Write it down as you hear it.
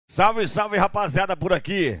Salve, salve, rapaziada, por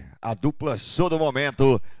aqui. A dupla show do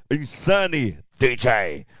momento, Insane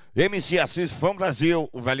DJ. MC Assis, Fã Brasil,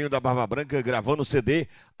 o velhinho da Barba Branca gravando o CD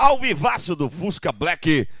ao vivaço do Fusca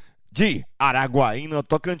Black de Araguaína,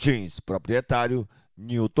 Tocantins. Proprietário,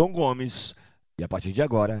 Newton Gomes. E a partir de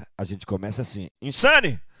agora, a gente começa assim.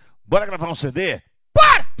 Insane, bora gravar um CD?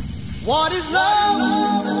 Bora! What is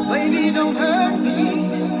love? Baby, don't hurt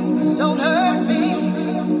me. Don't hurt me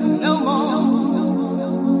no more.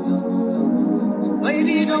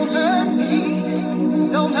 Baby, don't hurt me.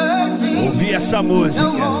 Don't hurt me. Ouvir essa música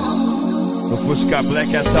no Fusca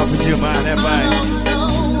Black é top demais, né, pai?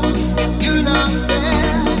 You're not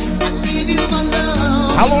there. I give you my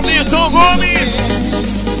love. Alô, Newton Gomes!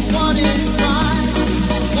 What is right?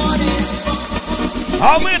 What is wrong?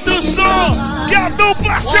 Aumenta o som que a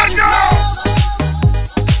dupla chegou!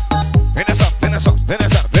 Vem nessa, vem nessa, vem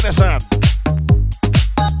nessa, vem nessa.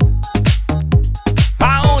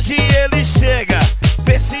 Aonde ele chega,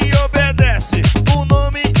 vê se obedece. O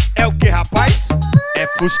nome é o que, rapaz? É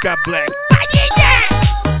Fusca Black.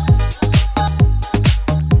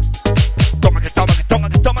 Toma que toma, que toma,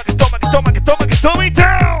 que toma, que toma, que toma, que toma, que toma,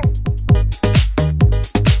 então!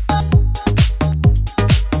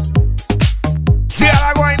 De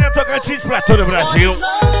Araguaína, Tocantins pra todo o Brasil.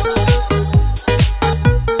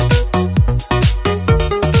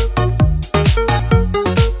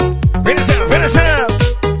 Vem descendo, vem descendo.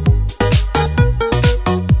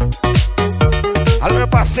 Alô, meu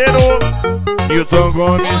parceiro Newton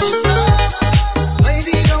Gomes.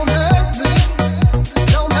 Baby, don't hurt me.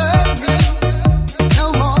 Don't hurt me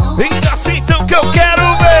no more. Ainda assim, então, que eu quero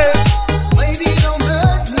ver. Baby, don't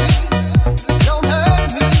hurt me. Don't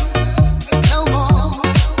hurt me no more.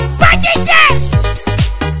 Vai dizer!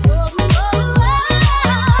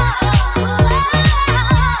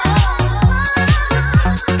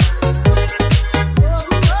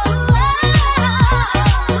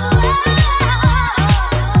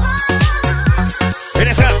 Vem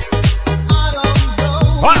descendo. I don't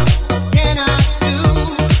know. Bora! Can I do?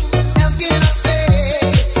 Else can I say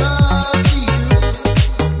it's up to you?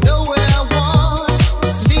 Nowhere I want,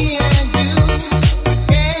 it's me and you.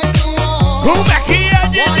 Can't go on. Como é que é,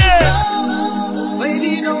 DJ?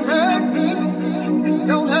 Baby, don't hurt me.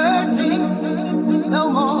 Don't hurt me no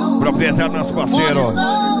more. Proprietário, nosso parceiro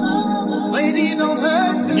Baby, don't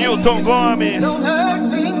hurt me. Newton Gomes. Don't hurt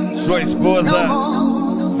me Sua esposa, no more.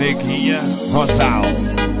 Neguinha Rosal.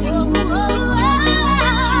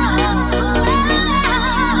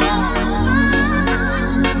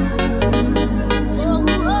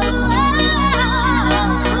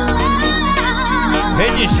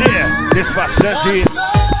 NG, despachante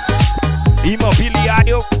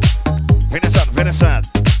imobiliário. Vem nessa, vem nessa.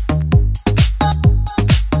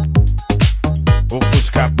 O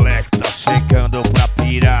Fusca Black tá chegando pra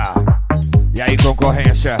pirar. E aí,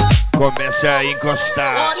 concorrência começa a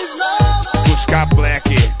encostar. What is love? Fusca Black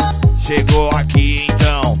chegou aqui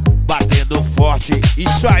então, batendo forte.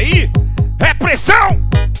 Isso aí é pressão!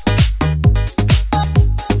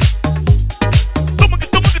 Toma que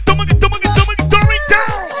toma que toma que toma que toma que toma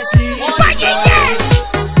então! Vai, DJ!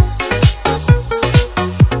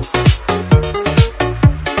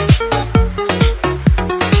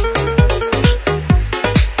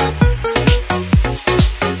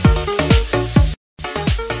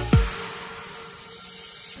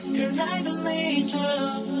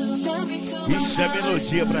 Isso é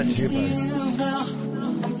melodia pra ti, mano.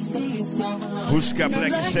 Fusca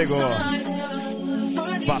Black chegou,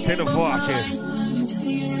 batendo forte.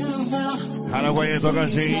 Araguaína,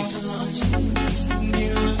 Tocantins.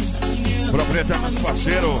 Proprietário, nosso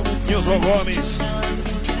parceiro Newton Gomes.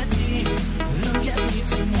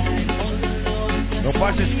 Não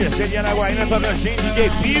posso esquecer de Araguaína, Tocantins, DJ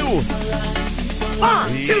Vivo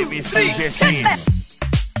e MC Gessim.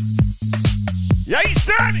 E aí,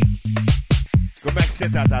 Insane? Como é que você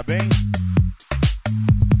tá? Tá bem?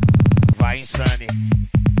 Vai, Insane.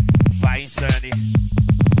 Vai, Insane.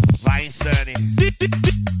 Vai, Insane.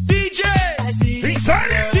 DJ!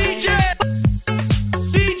 Insane! DJ!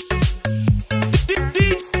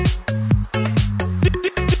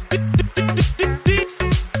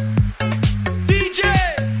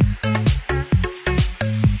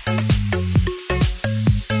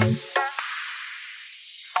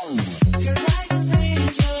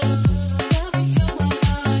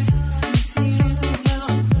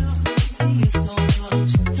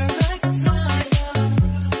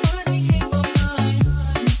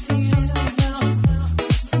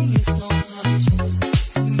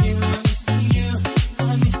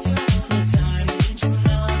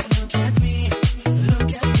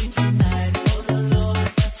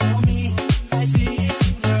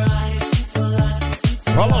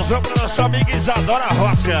 Rolãozão pra nossa amiga Isadora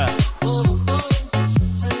Rocha.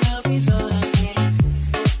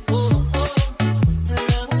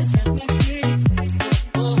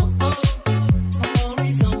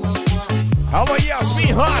 Alô,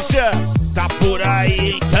 Yasmin Rocha. Tá por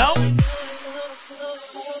aí, então?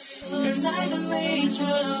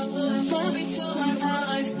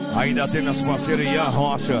 Ainda tem nosso parceiro Ian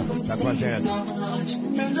Rocha. Tá com a gente.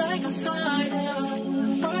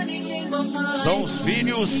 São os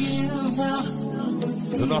filhos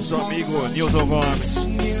do nosso amigo Nilton Gomes.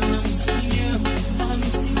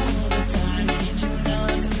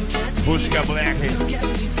 Fusca Black.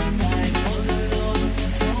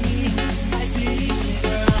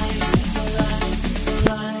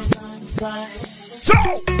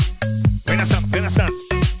 Show! Vem dançando, vem dançando.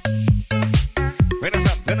 Vem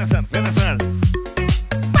dançando, vem dançando, vem dançando.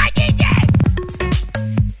 Vai, DJ!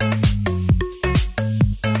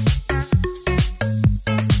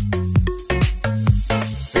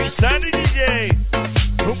 Pensando em DJ,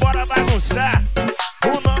 vambora bagunçar.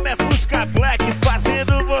 O nome é Fusca Black,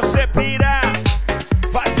 fazendo você pirar.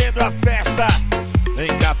 Fazendo a festa,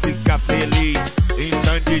 vem cá ficar feliz.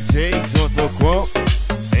 Insano DJ junto com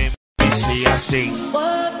Assis.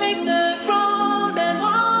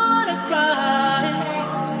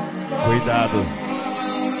 Cuidado.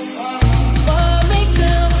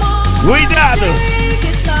 Cuidado.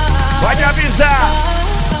 Pode avisar.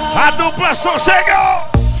 A dupla som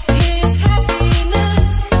chegou.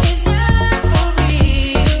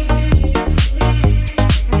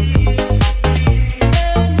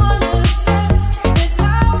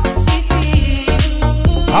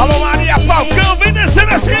 Alô, Maria Falcão, vem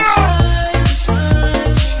descendo assim, ó.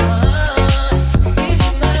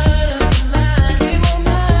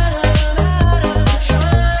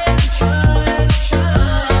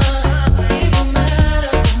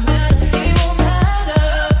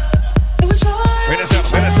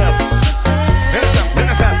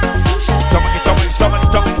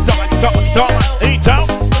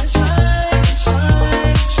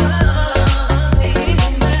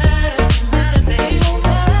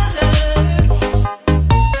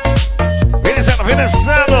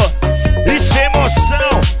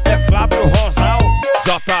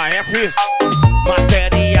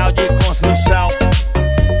 Material de construção.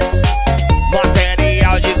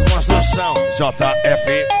 Material de construção.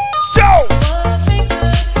 JF. Show!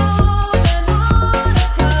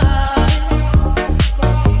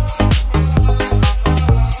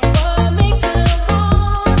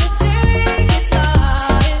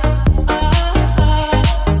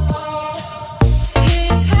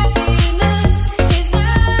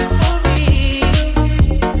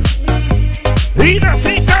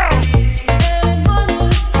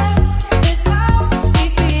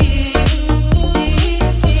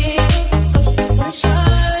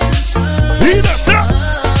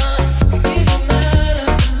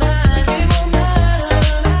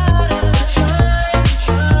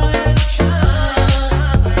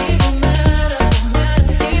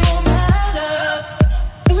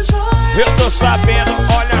 Eu tô sabendo,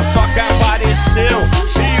 olha só que apareceu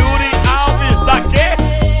Yuri Alves daqui,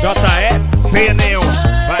 JE Pneus,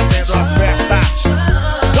 fazendo a festa.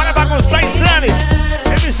 Bora bagunçar, Insane.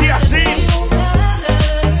 MC Assis,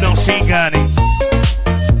 não se engane.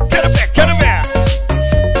 Quero ver, quero ver.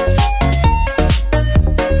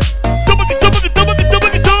 Toma, então.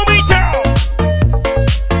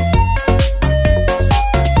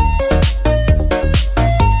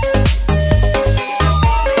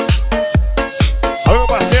 Alô, meu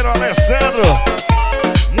parceiro Alessandro,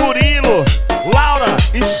 Murilo, Laura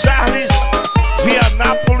e Charles de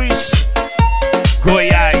Anápolis,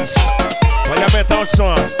 Goiás. Pode aumentar o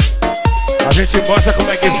som. A gente mostra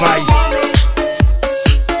como é que faz.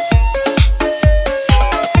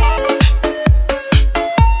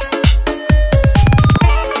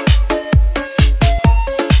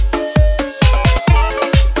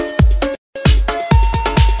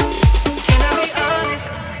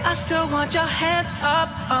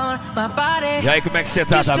 E aí, como é que você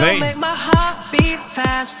tá bem?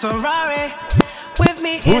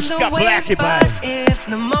 Fusca Black, pai.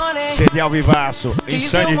 CD ao vivaço,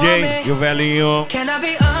 Insane DJ e o velhinho. Can I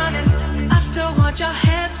be honest? I still want your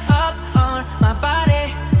hands up on my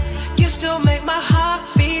body. You still make my heart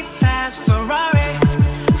beat fast, Ferrari.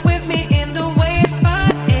 With me in the wave,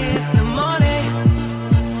 but in the morning.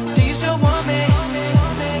 Do you still want me?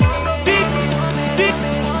 Deep, deep,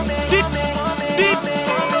 deep, deep, deep,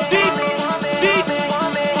 deep, deep, deep, deep,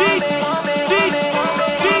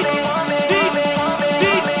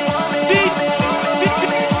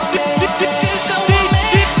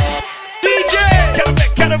 DJ. Quero ver,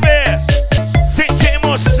 quero ver. Sente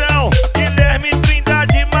emoção.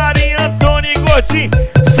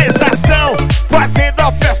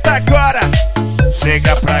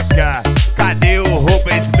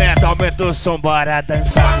 o som, bora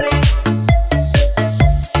dançar.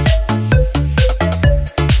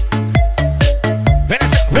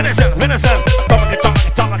 Vem dançando, vem dançando. Toma que toma,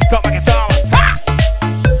 que toma, que toma, que toma. Ah!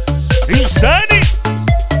 Insane.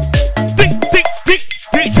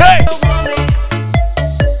 DJ.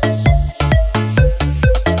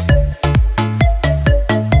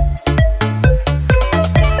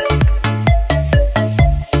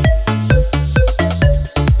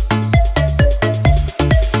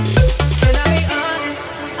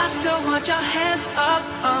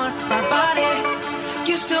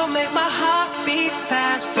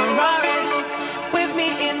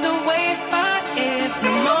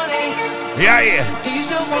 E aí?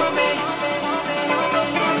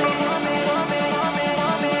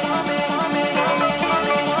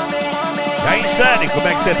 E aí, Insane, como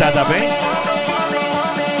é que você tá? Tá bem?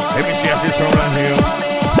 MC Assis from Brasil.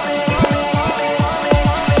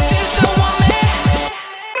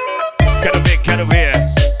 Quero ver.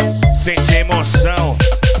 Sente emoção.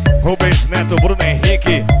 Rubens Neto, Bruno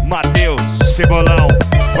Henrique, Matheus, Cebolão,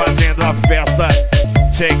 fazendo a festa.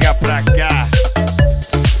 Chega pra cá.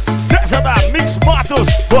 César da Mix Motos,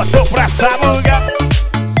 botou pra Samuga.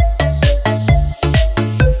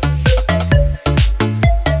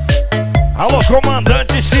 Alô,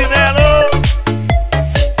 comandante Chinelo.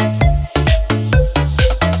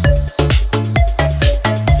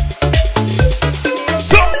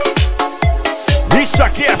 Isso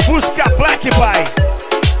aqui é Fusca Black, pai.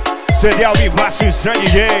 CD ao vivo, Assis, Sandy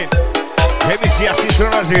G. MC Assis no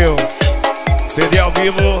Brasil. CD ao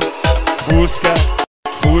vivo, Fusca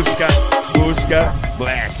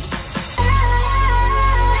Black.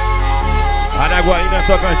 Araguaína,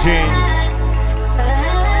 Tocantins.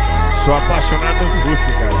 Sou apaixonado no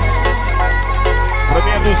Fusca, cara. Pra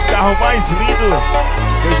mim é dos carros mais lindos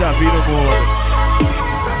que eu já vi no mundo.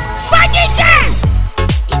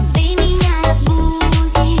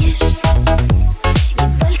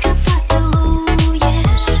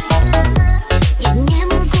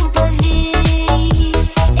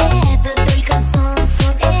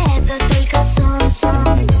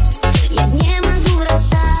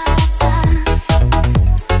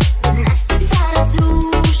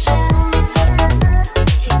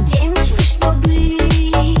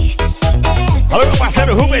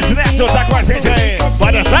 Rubens Neto tá com a gente aí.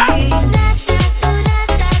 Pode dançar?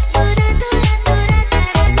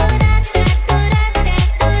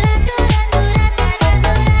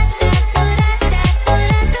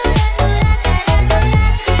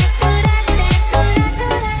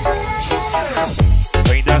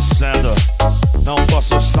 Vem dançando, não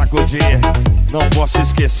posso sacudir. Não posso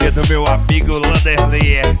esquecer do meu amigo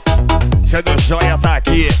Landerly. Jânio Joia tá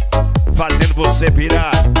aqui, fazendo você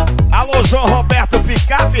pirar. Alô, João Roberto,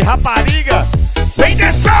 picape, rapariga. Vem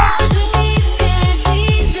dançar!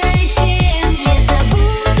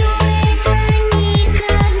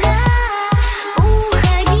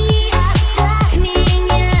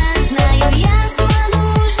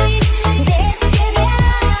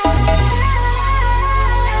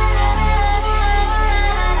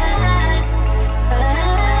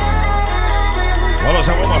 Nós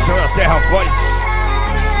vamos mostrar a Terra Voz,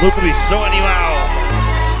 nutrição animal.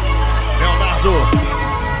 Leonardo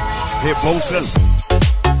Rebouças,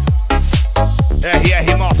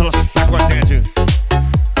 RR Motos tá com a gente.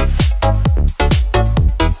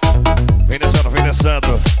 Vem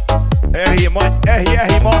dançando.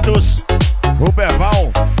 RR Motos,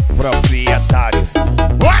 Ruberval, proprietário.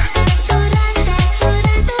 Bora!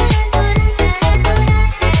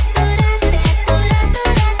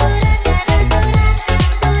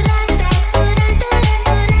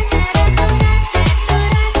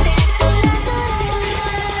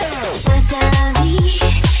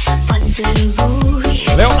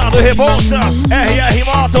 Leonardo Rebouças, RR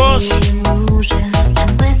Motos.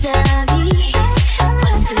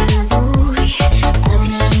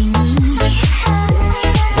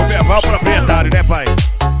 Ruberval, proprietário, né, pai?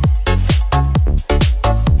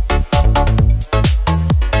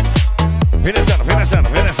 Vem dançando.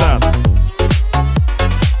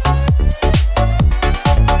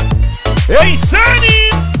 Ei, Sani!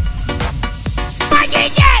 Vai,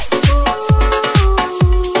 DJ!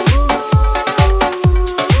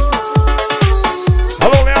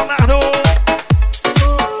 Alô, Leonardo!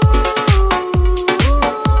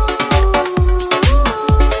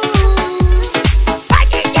 Vai,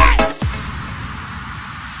 DJ!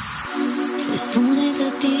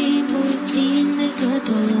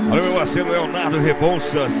 Alô, meu parceiro Leonardo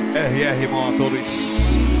Rebouças, RR Motors.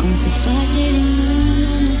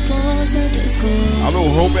 Alô,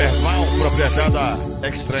 Roberval, proprietário da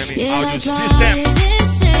Extreme Audio System.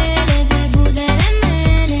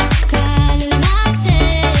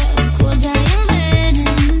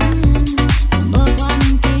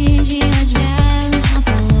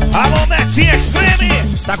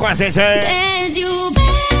 Tá com a gente aí.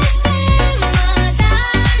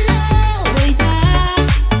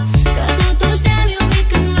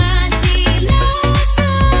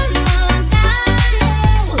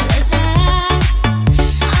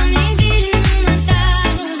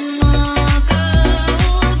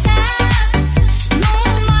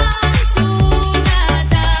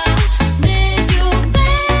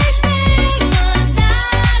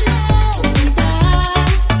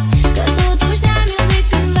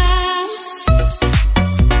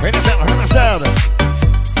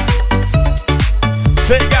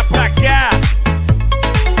 Chega pra cá.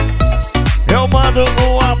 Eu mando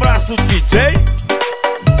um abraço, DJ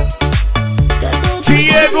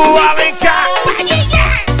Diego Alencar.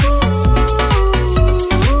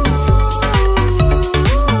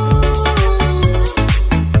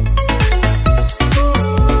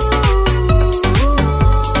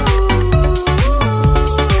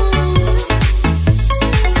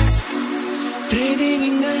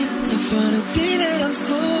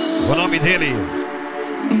 O nome dele,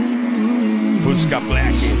 Fusca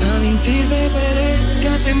Black.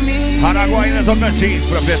 Araguaína Tocantins,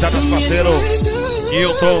 proprietário dos parceiros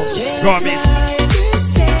Nilton Gomes.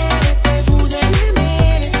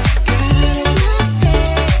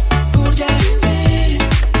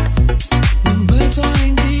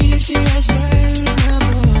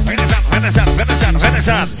 Vem dançando.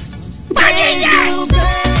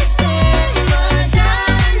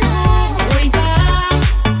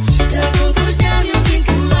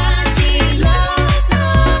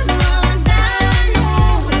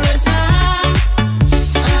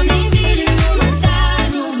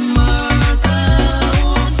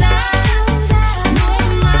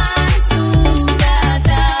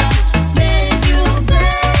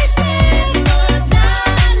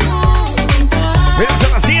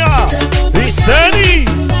 Insane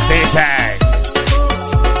DJ.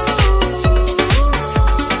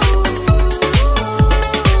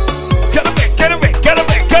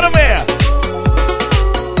 Quero ver.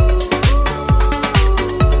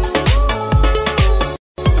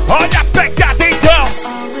 Olha a pegada então.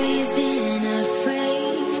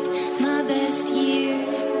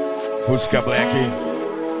 Fusca Black,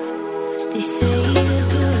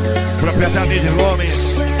 propriedade de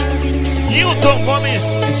Gomes, Nilton Gomes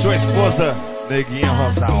e sua esposa Neguinha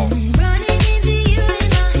Rosal.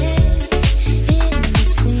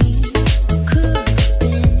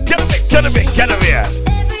 Quero ver.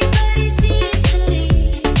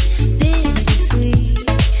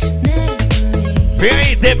 Vem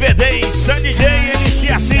aí, DVD Insane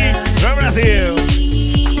DJ, Assis no Brasil.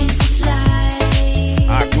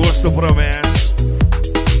 Agosto promete.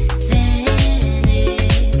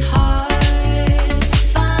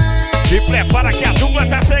 Se prepara que a dupla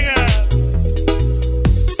tá chegando.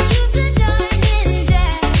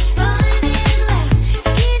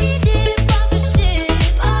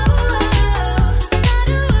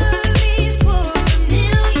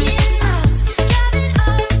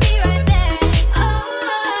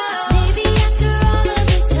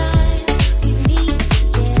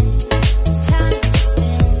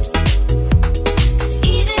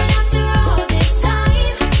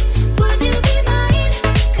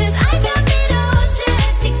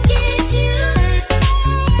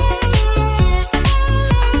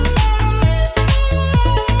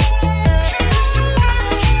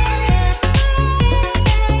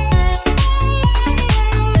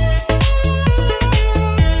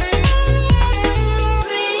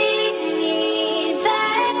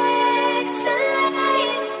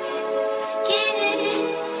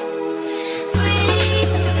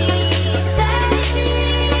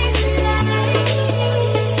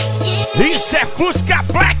 Isso é Fusca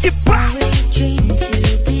Black, pá!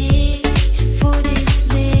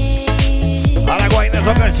 Araguaína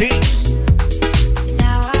Tocantins.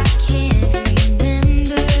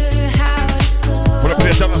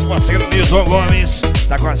 Proprietário dos parceiros Nilton Gomes.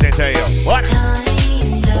 Tá com a gente aí, ó. Bora!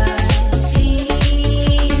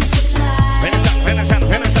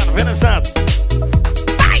 Vem dançando.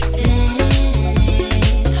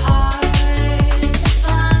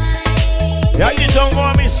 E aí, Nilton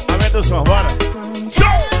Gomes, aumenta o som, bora!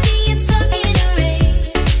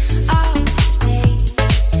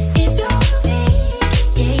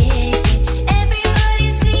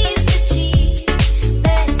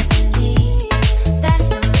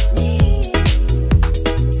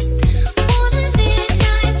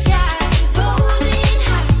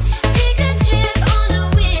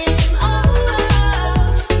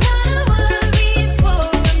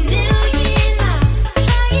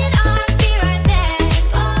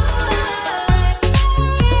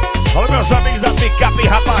 Meus amigos da Picape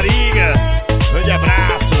Rapariga, grande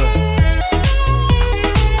abraço.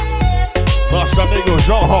 nosso amigo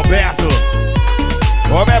João Roberto.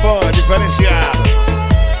 Como é bom, é diferenciado.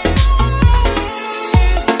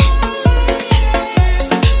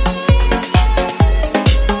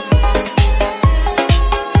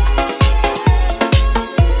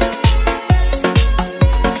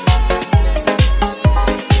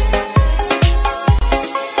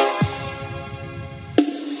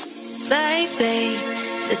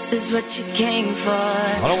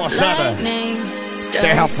 Olha, moçada,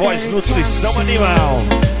 Terra Voz Nutrição Animal.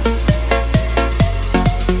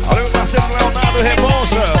 Olha o parceiro Leonardo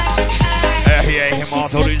Rebonça, RR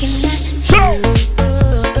Motors. Show!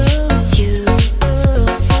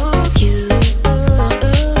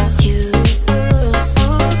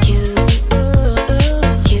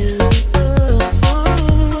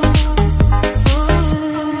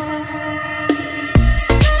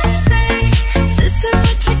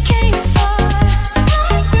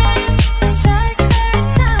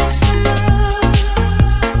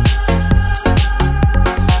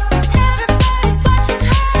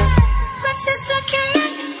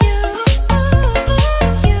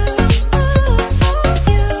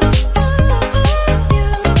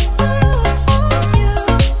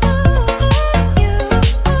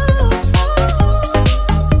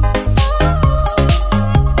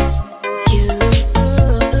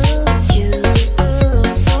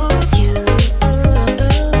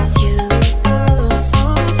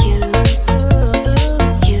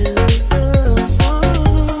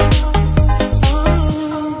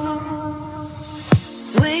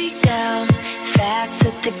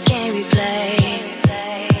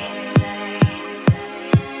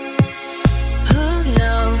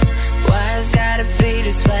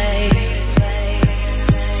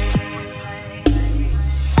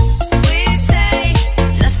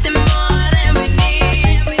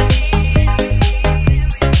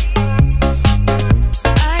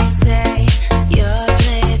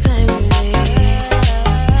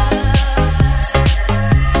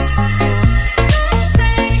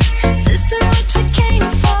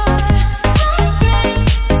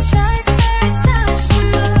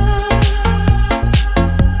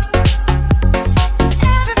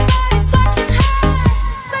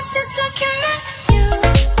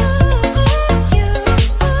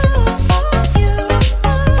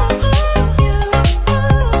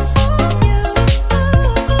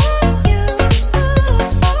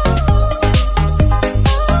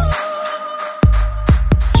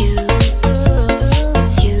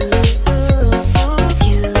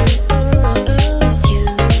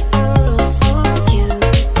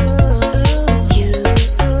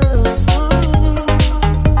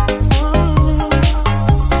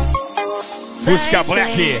 Fusca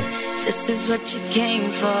Black,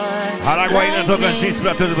 Araguaína, Tocantins,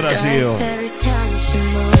 pra todo o Brasil.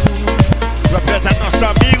 Proprietário nosso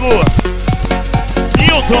amigo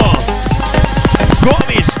Newton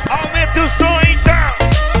Gomes, aumenta o som então.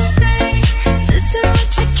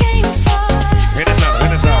 Veneção.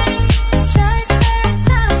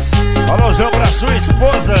 Alôzão pra sua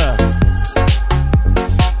esposa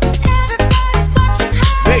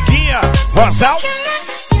Beguinha Rosal.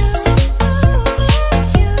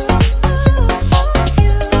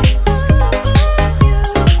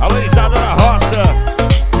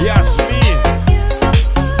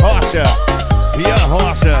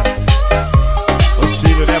 Os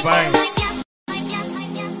filhos, né, pai?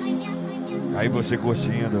 Aí você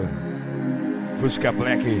curtindo Fusca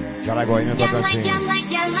Black de Araguaína, Tocantins.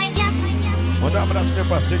 Manda um abraço pro meu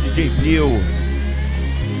parceiro DJ Bill,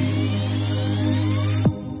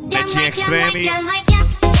 Netinho Extreme.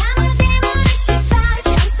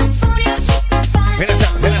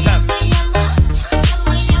 Veneção.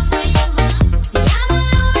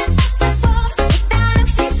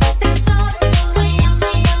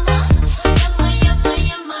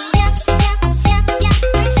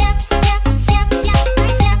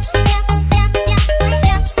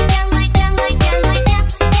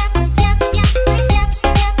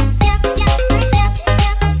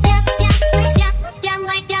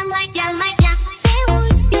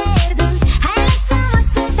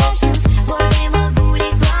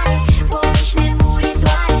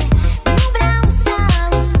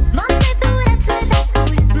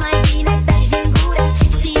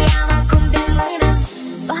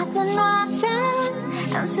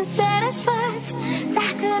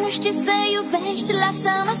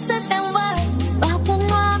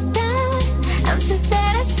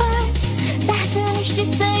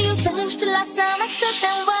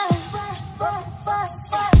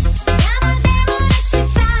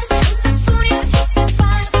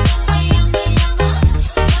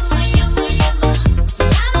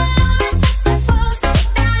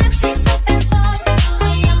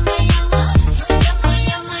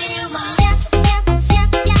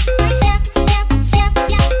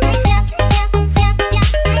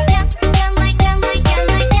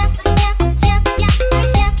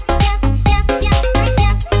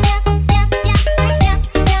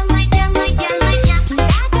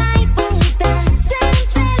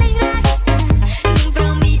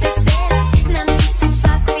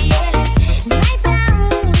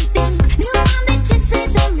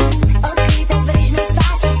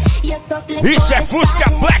 Fusca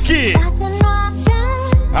Black,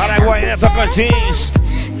 Araguaiana Tocantins,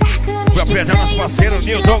 proprietário nosso parceiro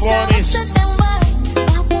Nilton Gomes,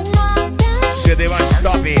 CD mais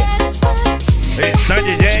top, Sam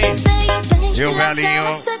DJ e o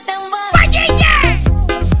velhinho.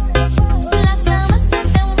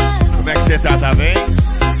 Como é que você tá bem?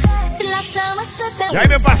 E aí,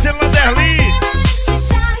 meu parceiro Landerli?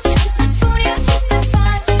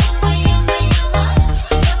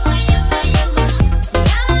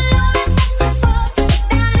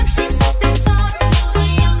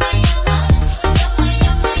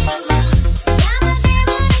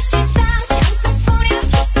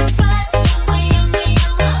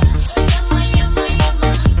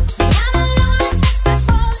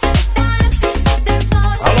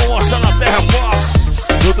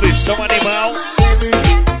 Nutrição Animal,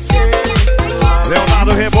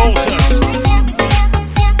 Leonardo Rebouças,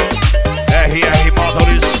 RR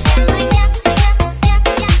Motors,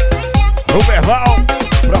 Ruberval,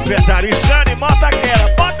 proprietário Insane, bota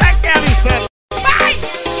aquela Insane. Vai!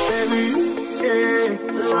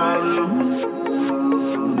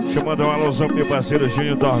 Deixa eu mandar uma alusão pro meu parceiro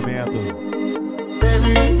Júnior Tormento.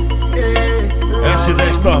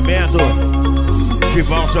 S10 Tormento,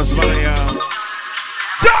 Chivão Seus Maranhão.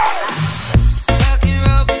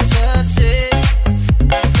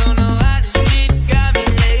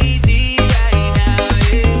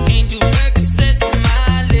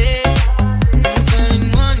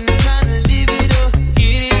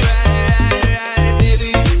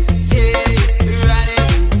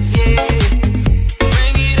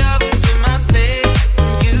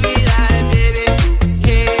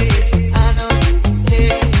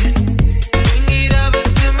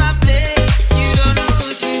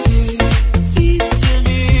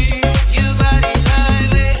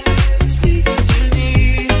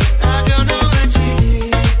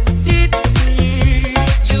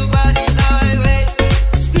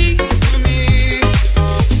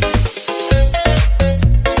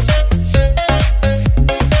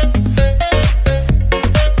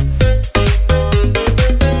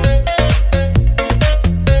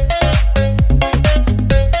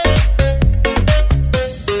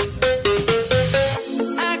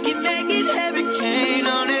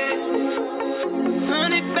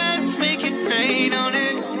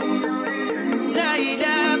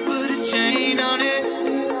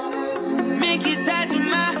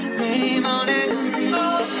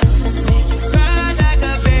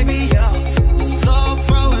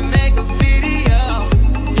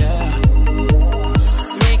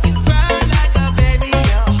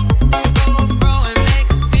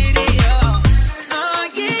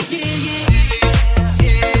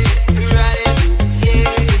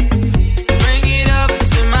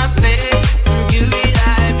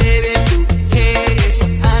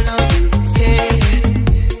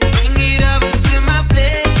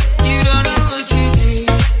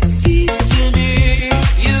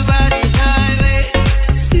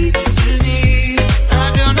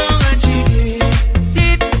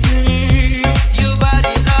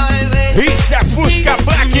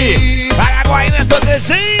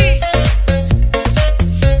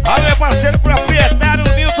 Olha meu parceiro proprietário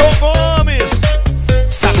Nilton Gomes.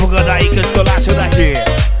 Sapugando aí que eu escolacho daqui.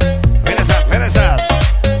 Venezuela.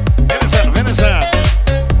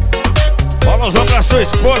 Bolãozão pra sua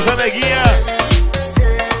esposa, neguinha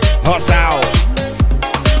Rosal.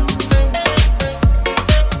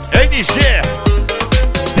 NG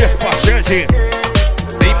Despachante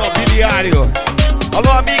Imobiliário.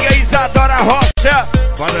 Alô, amiga Isadora Rocha.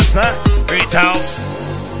 Pode dançar? Então.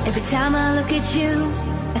 Every time I look at you,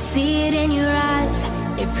 I see it in your eyes.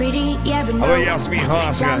 You're pretty, yeah, but no. Alô, Yasmin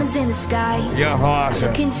Rocha. Diamonds in the sky. E a Rocha.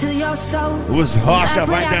 Look into your soul. Os Rocha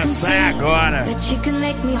vai dançar agora. That you can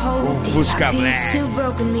make me whole. O Fusca Black. You've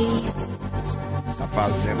broken me. Tá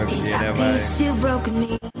fazendo aqui, Piece by né, piece, you've broken me.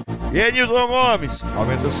 vai? E aí, Nilton Gomes?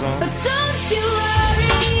 Aumenta o som. But don't you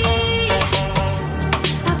worry.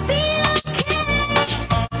 I'll be okay.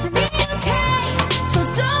 I'll be okay. So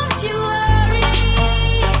don't you worry.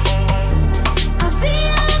 I'll be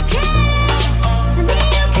okay. I'll be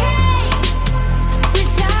okay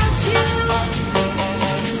without you.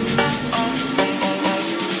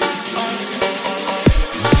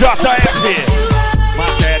 JF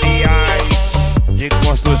Materiais de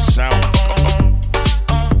Construção.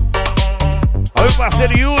 Olha o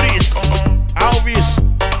parceiro Yuris Alves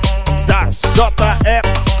da JF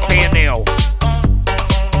Pneu.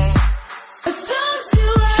 But don't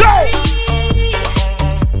you Show! worry.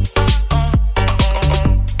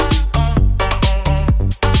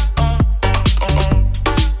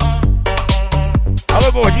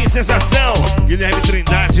 Alô, Gordinho Sensação, Guilherme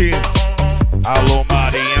Trindade. Alô,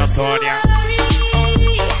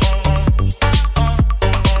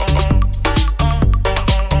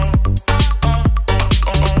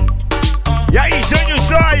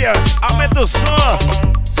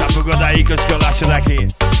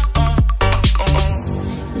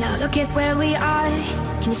 Look at where we are.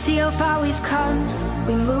 Can you see how far we've come?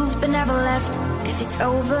 We moved but never left. Guess it's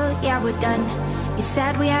over, yeah, we're done. You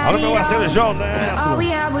said we had Alô, it meu parceiro João all, all we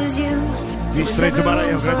Neto. had was you. De Estreito de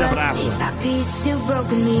Maranhão, grande abraço. These fat pieces you've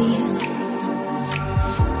broken me.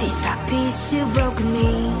 These fat pieces you've broken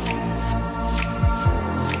me.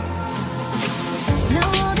 Now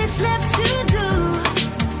all that's left to do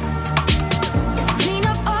is clean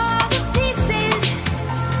up all the pieces.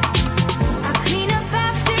 I clean up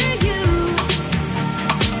after you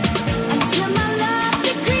until my love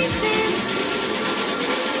decreases.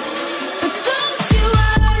 But don't you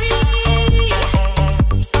worry.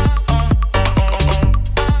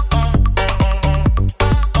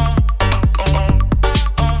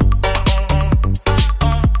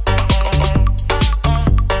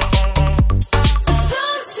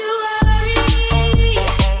 Don't you worry.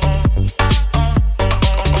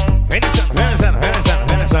 Vem descendo.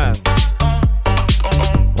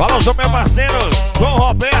 Fala, sou meu parceiro João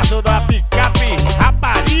Roberto da Picape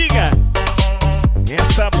Rapariga.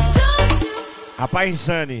 Essa. Don't you Rapaz,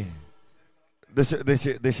 Insane.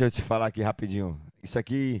 Deixa eu te falar aqui rapidinho. Isso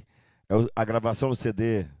aqui é a gravação do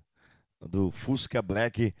CD do Fusca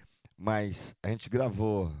Black, mas a gente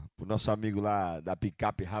gravou pro nosso amigo lá da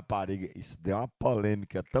Picape Rapariga. Isso deu uma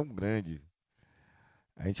polêmica tão grande.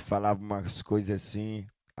 A gente falava umas coisas assim,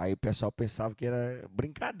 aí o pessoal pensava que era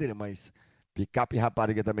brincadeira, mas Picape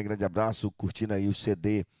Rapariga também, grande abraço, curtindo aí o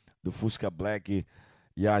CD do Fusca Black.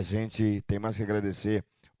 E a gente tem mais que agradecer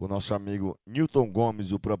o nosso amigo Newton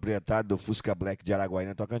Gomes, o proprietário do Fusca Black de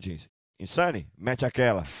Araguaína, Tocantins. Insane, mete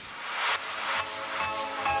aquela.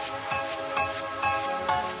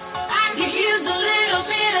 I could use a little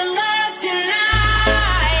bit of love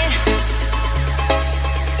tonight.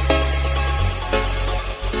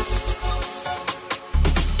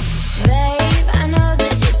 Babe, I know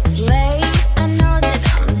that it's late. I know that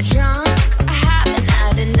I'm drunk. I haven't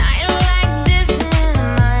had a night like this in a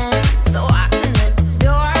month. So walk in the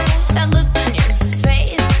door, that look on your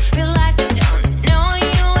face, feel like I don't know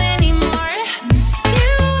you anymore.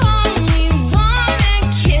 You only wanna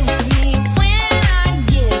kiss me when I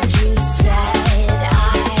give you side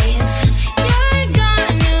eyes. You're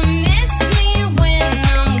gonna miss me when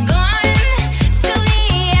I'm gone till the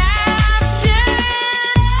after.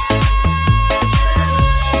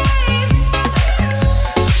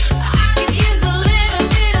 I could use a little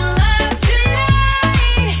bit of love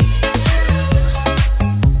tonight.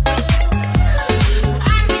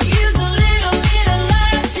 I could use a little bit of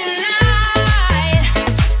love tonight.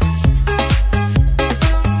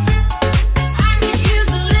 I could use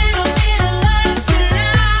a little bit of love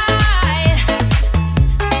tonight.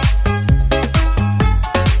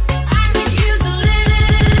 I could use a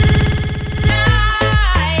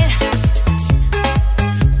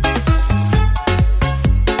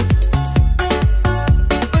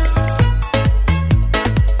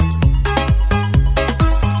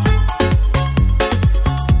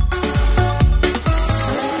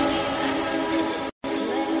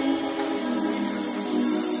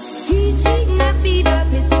Reaching that fever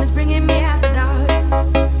pitch and it's bringing me out the dark.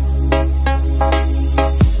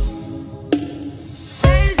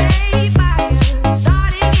 There's a fire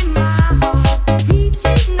starting in my heart.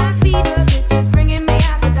 Reaching that fever pitch and it's bringing me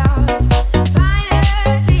out the dark.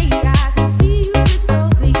 Finally, I can see you crystal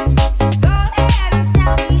clear. Go ahead and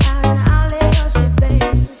sell me out and I'll lay your shit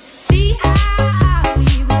bare. See how we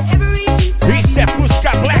with every piece of Isso é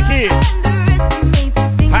Fusca Black, underestimate the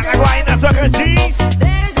things I Araguaína, Tocantins.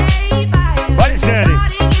 There's a fire Olha, Insane.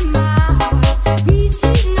 starting in my heart.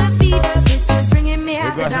 Reaching a fever pitch and bringing me Eu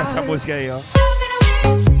out the gosto dessa dark. música aí, ó.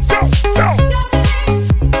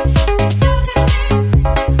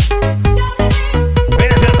 Vem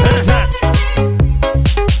descendo.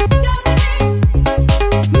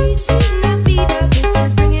 Reaching a fever pitch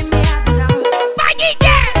and bringing me out the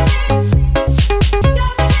dark.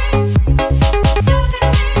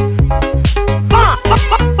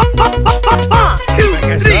 Como é que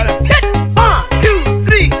é essa hora?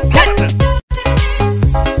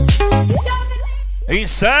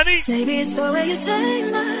 Insane. Maybe it's the way you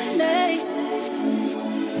say my name.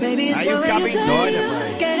 Maybe it's Aí the o way cabo you endoida, play pai.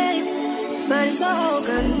 your game. But it's so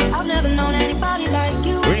good. I've never known anybody like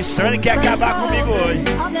you. O Insane quer But it's acabar so comigo good. hoje.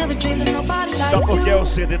 I've never dreamed of nobody like Só porque é you. o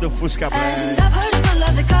CD do Fusca And Black. I've heard of a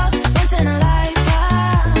love that comes once in a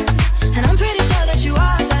lifetime. And I'm pretty sure that you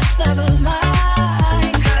are that love of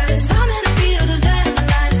mine. 'Cause I'm in a field of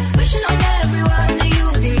dandelions, wishing on everyone that you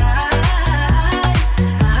would be mine.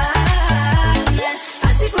 Yes,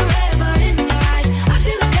 I see forever in your eyes. I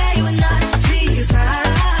feel okay when I see you smile.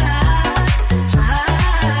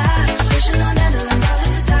 Smile. Wishing on dandelions all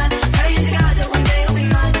of the time. Praying to God that one day you'll be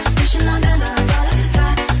mine.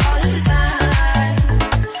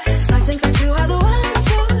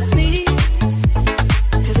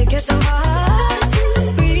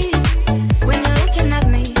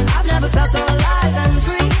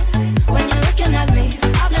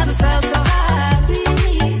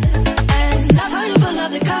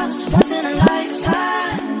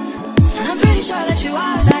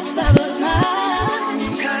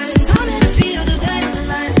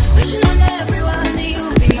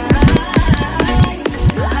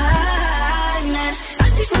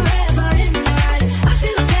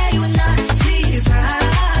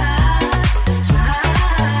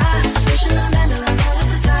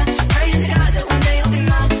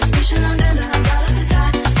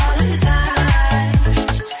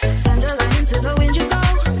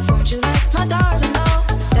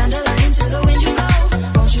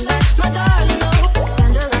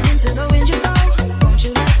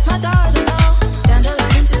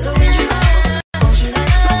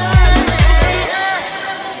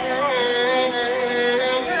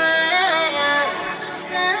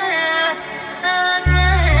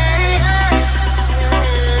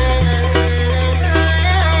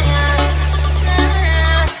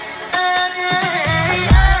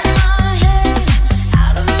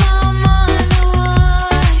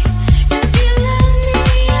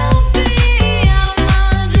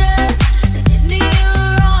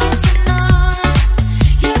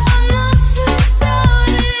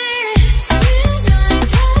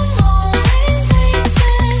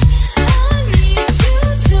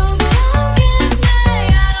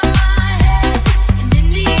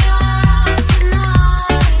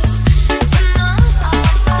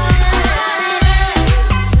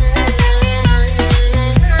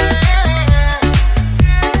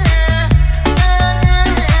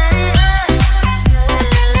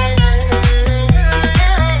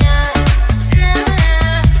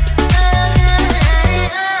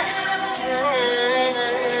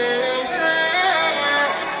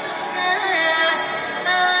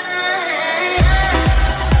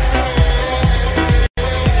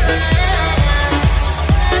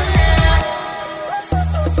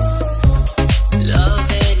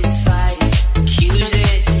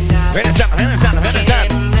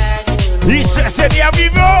 parceria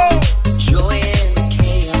Vivo.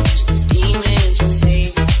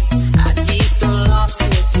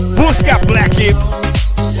 Fusca Black.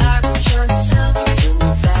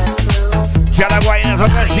 De Araguaiana,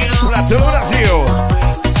 Tocantins, pra todo o Brasil.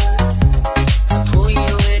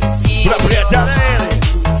 Proprietário é ele.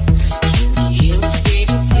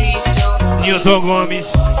 Nilton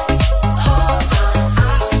Gomes.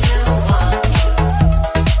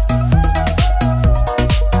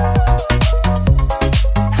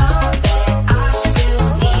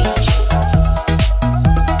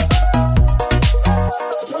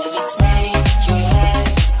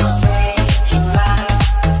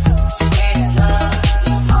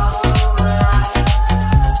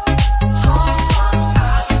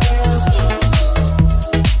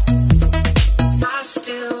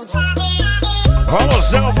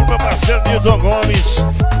 Valorzão pro meu parceiro Nilton Gomes,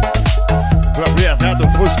 proprietário do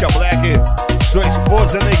Fusca Black, sua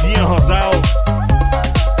esposa Neguinha Rosal,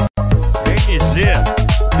 NG,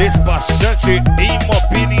 despachante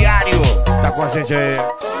imobiliário, tá com a gente aí.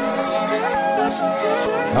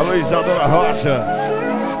 A Isadora Rocha,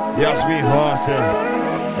 Yasmin Rocha,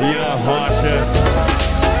 Ian Rocha.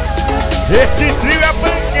 Este trio é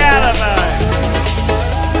pancada, velho.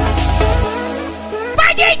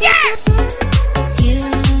 Vai, DJ!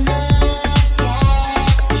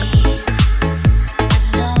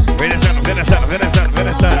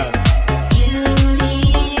 Venezuela.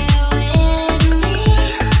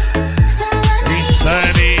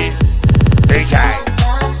 Insane DJ.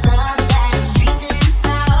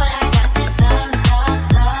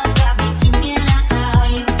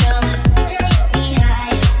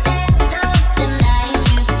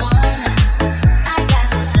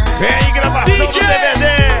 Vem aí, gravação do DVD.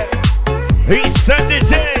 Insane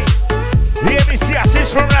DJ. E MC Assis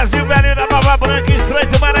pro Brasil, velho da Barba Branca,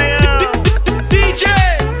 Estreito Maranhão.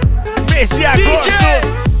 Mês de agosto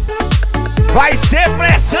vai ser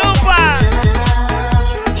pressão, pá!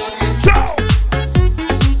 Show!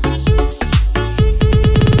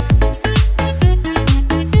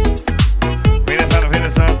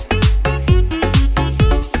 Venezuela.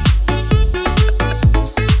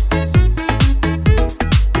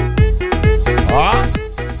 Ó.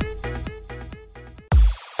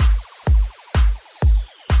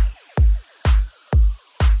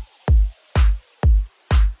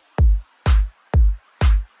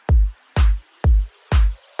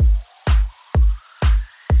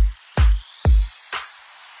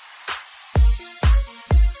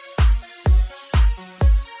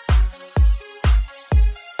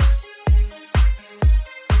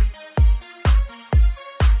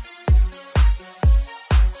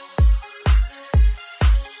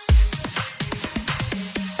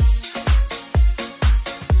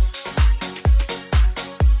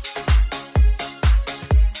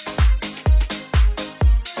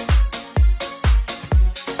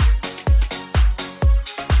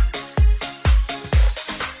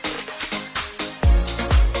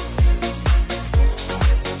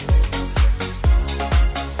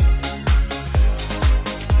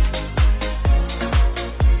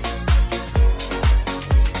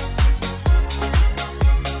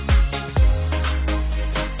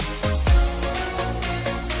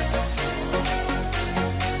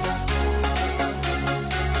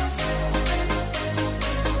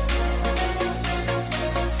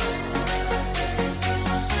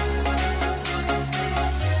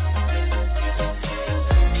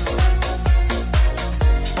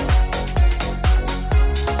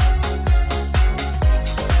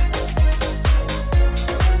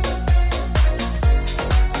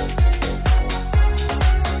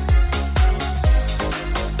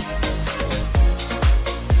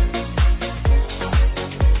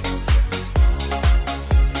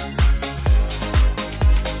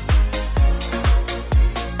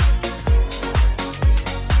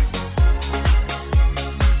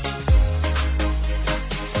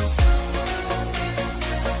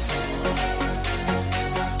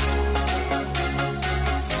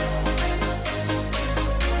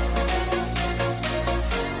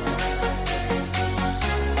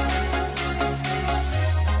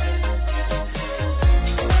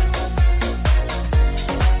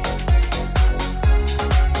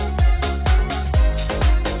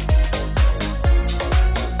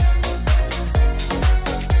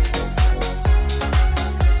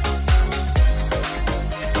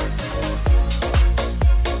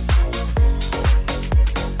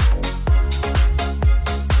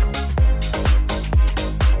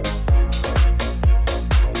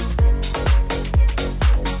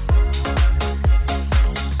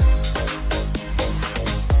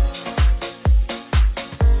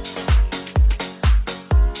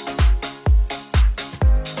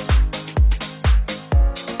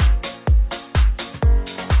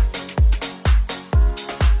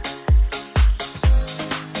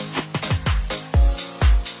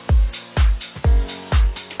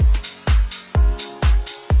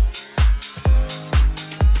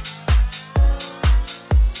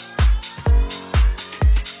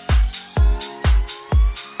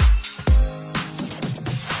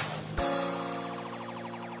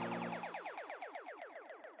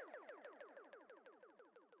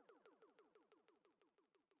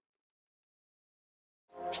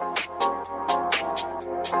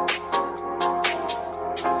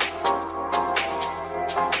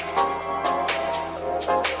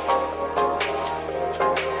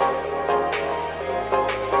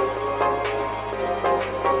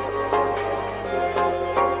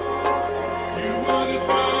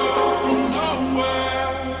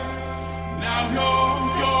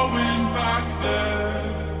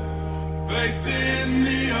 facing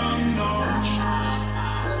the unknown.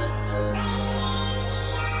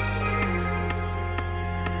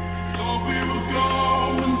 Thought we were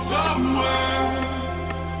going somewhere.